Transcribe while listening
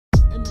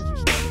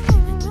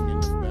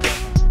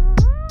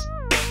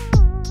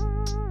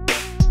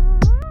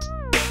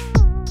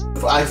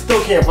I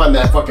still can't find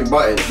that fucking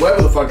button,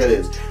 whatever the fuck it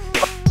is.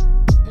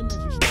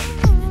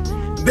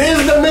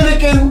 This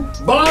Dominican,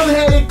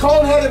 bald-headed,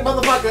 cold-headed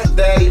motherfucker,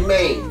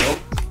 DaddyMane.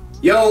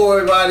 Yo,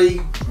 everybody,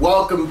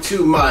 welcome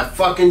to my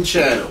fucking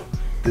channel,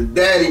 the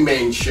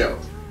DaddyMane Show.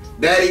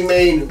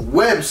 DaddyMane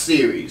web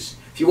series.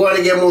 If you want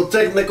to get more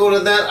technical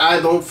than that, I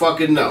don't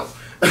fucking know.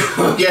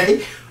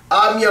 Okay?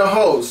 I'm your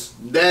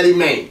host,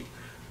 DaddyMane.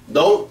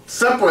 Don't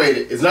separate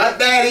it. It's not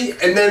daddy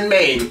and then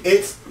main.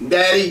 It's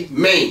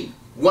DaddyMane.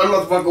 One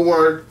motherfucking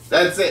word.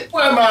 That's it. Who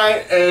am I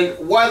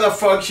and why the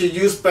fuck should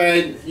you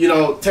spend,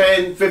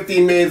 10,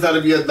 15 minutes out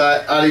of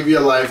your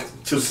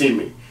life to see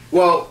me?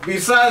 Well,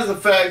 besides the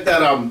fact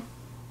that I'm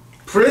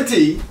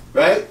pretty,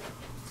 right?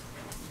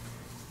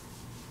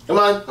 Come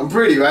on, I'm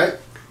pretty, right?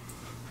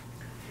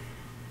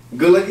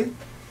 Good looking?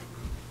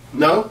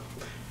 No?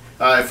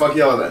 Alright, fuck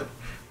y'all then.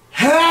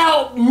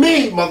 Help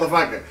me,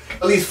 motherfucker!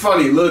 At least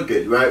funny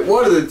looking, right?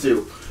 One of the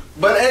two.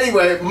 But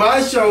anyway,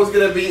 my show is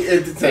gonna be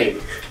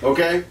entertaining,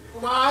 okay?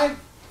 Why?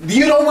 Do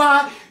you know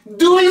why?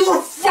 Do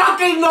you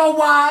fucking know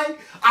why?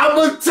 I'm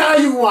gonna tell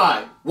you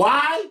why.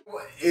 Why?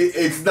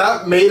 It's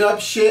not made up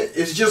shit.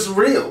 It's just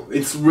real.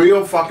 It's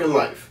real fucking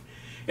life.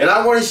 And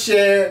I want to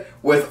share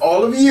with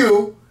all of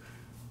you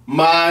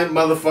my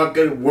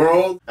motherfucking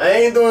world. I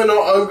ain't doing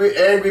no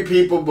angry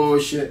people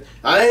bullshit.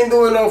 I ain't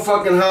doing no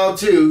fucking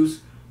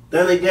how-tos.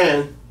 Then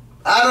again,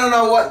 I don't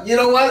know what, you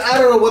know what? I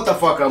don't know what the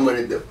fuck I'm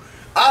gonna do.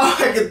 All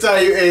I can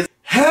tell you is,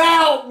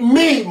 help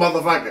me,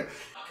 motherfucker.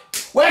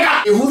 Wake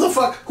up!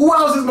 Who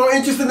else is more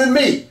interested than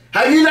me?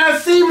 Have you not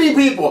seen me,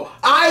 people?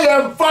 I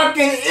am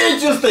fucking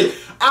interesting.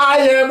 I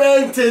am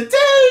entertaining.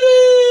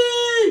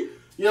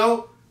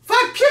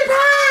 Fuck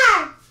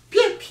PewDiePie!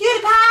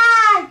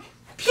 PewDiePie!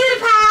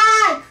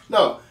 PewDiePie!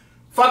 No,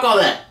 fuck all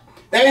that.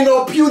 There ain't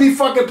no Pewdie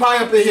fucking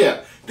pie up in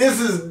here. This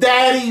is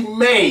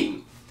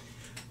DaddyMane.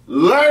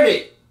 Learn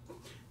it.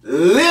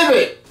 Live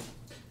it.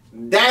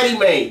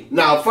 DaddyMane.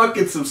 Now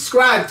fucking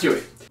subscribe to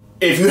it.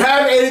 If you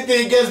have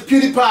anything against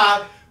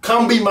PewDiePie,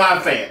 come be my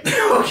fan,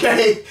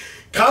 okay?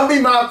 Come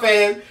be my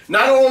fan.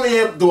 Not only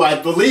do I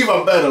believe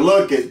I'm better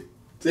looking,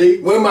 see,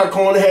 with my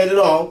corn head and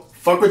all,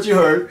 fuck what you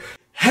heard.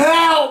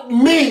 Help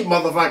me,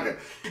 motherfucker.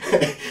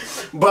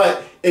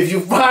 But if you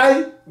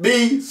find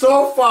me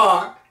so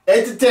far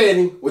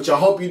entertaining, which I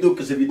hope you do,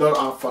 because if you don't,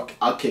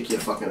 I'll kick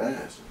your fucking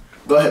ass.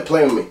 Go ahead,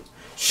 play with me.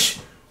 Shh.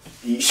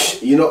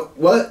 You know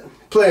what?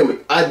 Play with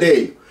me. I dare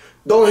you.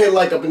 Don't hit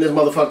like up in this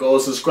motherfucker or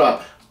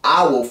subscribe.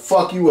 I will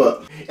fuck you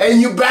up. And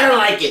you better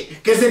like it.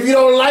 Because if you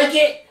don't like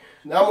it,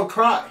 I'm going to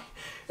cry.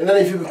 And then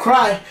if you can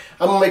cry,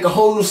 I'm going to make a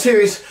whole new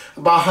series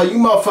about how you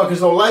motherfuckers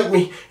don't like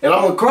me. And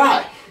I'm going to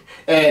cry.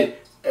 And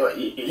do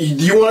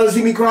you want to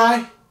see me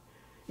cry?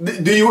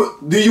 Do you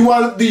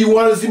want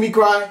to see me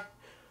cry?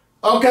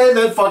 Okay,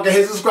 then fucking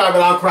hit subscribe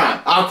and I'll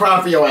cry. I'll cry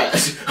for your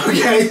ass.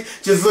 Okay?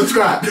 Just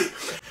subscribe.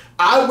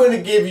 I'm going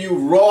to give you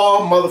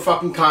raw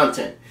motherfucking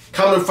content.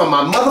 Coming from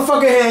my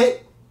motherfucking head,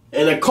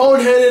 and the cold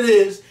head it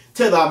is,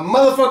 to the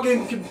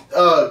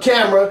motherfucking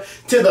camera,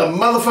 to the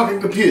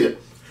motherfucking computer.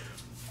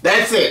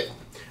 That's it.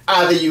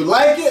 Either you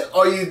like it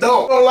or you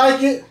don't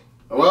like it.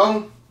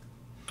 Well,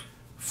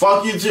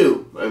 fuck you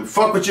too. And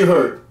fuck what you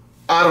heard.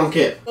 I don't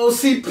care. Go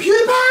see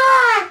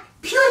PewDiePie!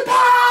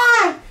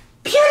 PewDiePie!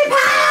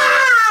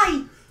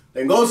 PewDiePie!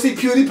 Then go see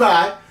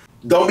PewDiePie.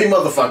 Don't be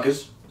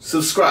motherfuckers.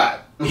 Subscribe.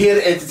 I'm here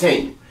to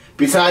entertain you.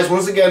 Besides,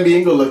 once again,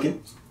 being good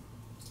looking,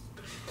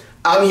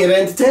 I'm here to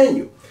entertain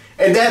you.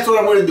 And that's what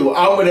I'm going to do.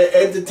 I'm going to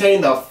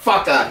entertain the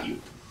fuck out of you.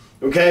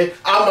 Okay?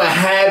 I'm going to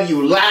have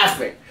you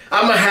laughing.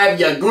 I'm going to have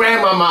your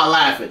grandmama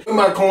laughing. With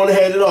my corner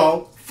head and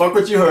all. Fuck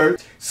what you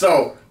heard.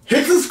 So,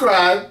 hit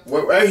subscribe.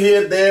 Right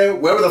here, there,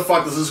 wherever the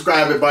fuck the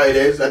subscribe button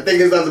is. I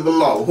think it's down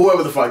below.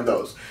 Whoever the fuck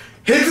knows.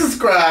 Hit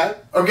subscribe.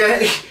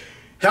 Okay?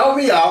 Help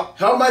me out.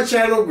 Help my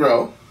channel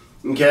grow.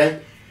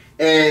 Okay?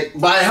 And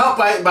by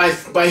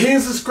hitting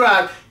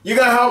subscribe, you're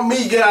gonna help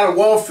me get out of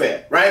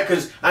welfare, right?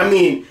 Because I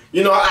mean,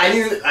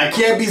 I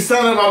can't be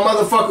selling my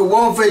motherfucking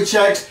welfare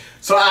checks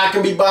so I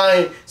can be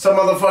buying some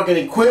motherfucking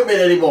equipment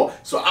anymore.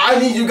 So I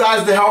need you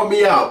guys to help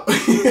me out.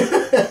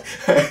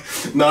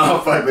 Nah,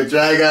 fuck with you.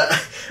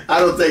 I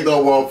don't take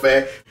no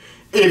welfare.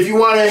 If you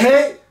want to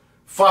hate,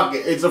 fuck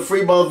it. It's a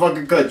free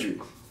motherfucking country.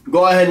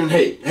 Go ahead and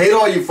hate. Hate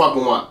all you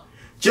fucking want.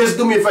 Just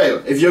do me a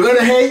favor. If you're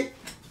gonna hate,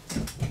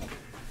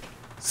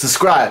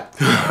 subscribe.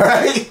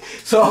 Alright?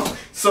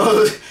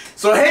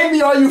 So hate me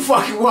all you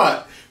fucking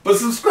want. But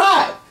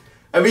subscribe.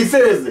 I mean,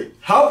 seriously.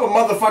 Help a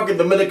motherfucking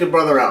Dominican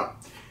brother out.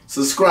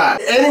 Subscribe.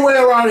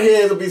 Anywhere around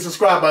here, it'll be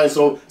subscribe button,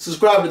 so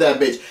subscribe to that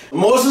bitch. The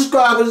more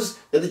subscribers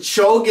that the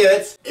show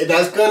gets,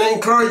 that's going to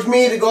encourage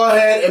me to go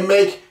ahead and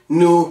make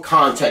new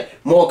content.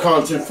 More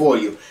content for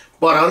you.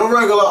 But on a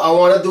regular, I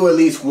want to do at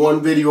least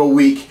one video a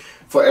week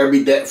for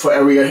every day, for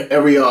every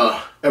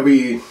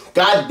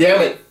god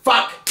damn it,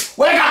 fuck,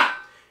 wake up!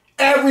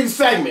 Every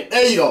segment,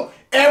 there you go.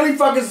 Every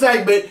fucking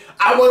segment,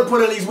 I want to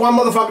put at least one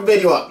motherfucking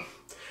video up.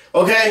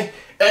 Okay?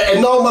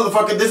 And no,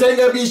 motherfucker, this ain't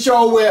gonna be a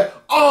show where,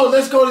 oh,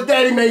 let's go to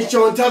DaddyMane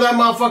show and tell that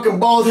motherfucking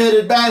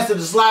bald-headed bastard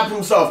to slap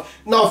himself.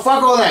 No,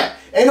 fuck all that.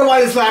 Ain't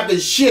nobody slapping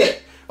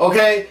shit,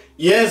 okay?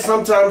 Yes,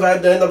 sometimes I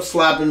end up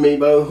slapping me,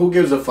 but who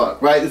gives a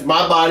fuck, right? It's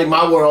my body,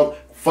 my world.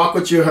 Fuck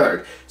what you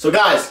heard. So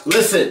guys,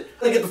 listen, I'm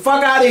gonna get the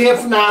fuck out of here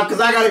for now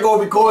because I gotta go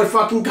record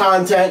fucking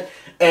content.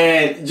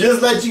 And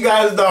just let you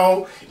guys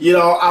know,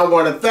 I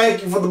want to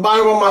thank you from the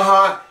bottom of my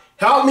heart.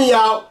 Help me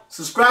out.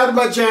 Subscribe to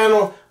my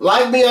channel.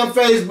 Like me on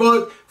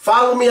Facebook.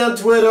 Follow me on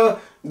Twitter.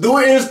 Do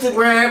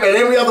Instagram and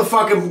every other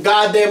fucking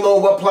goddamn know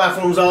what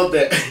platforms out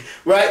there.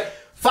 Right?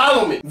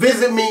 Follow me.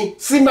 Visit me.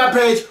 See my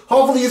page.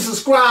 Hopefully you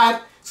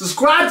subscribe.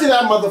 Subscribe to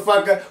that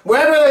motherfucker.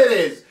 Wherever it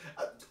is.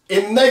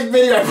 In the next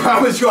video, I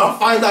promise you I'll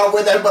find out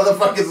where that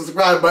motherfucking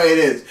subscribe button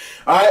is.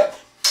 Alright?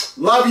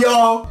 Love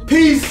y'all.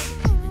 Peace.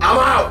 I'm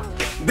out.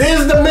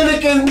 This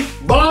Dominican,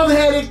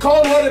 bald-headed,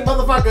 cold-headed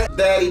motherfucker,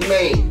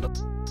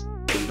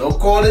 DaddyMane. Don't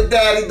call it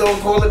Daddy, don't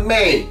call it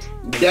Mane.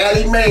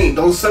 DaddyMane,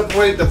 don't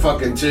separate the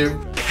fucking two.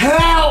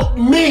 Help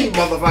me,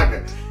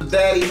 motherfucker.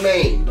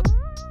 DaddyMane.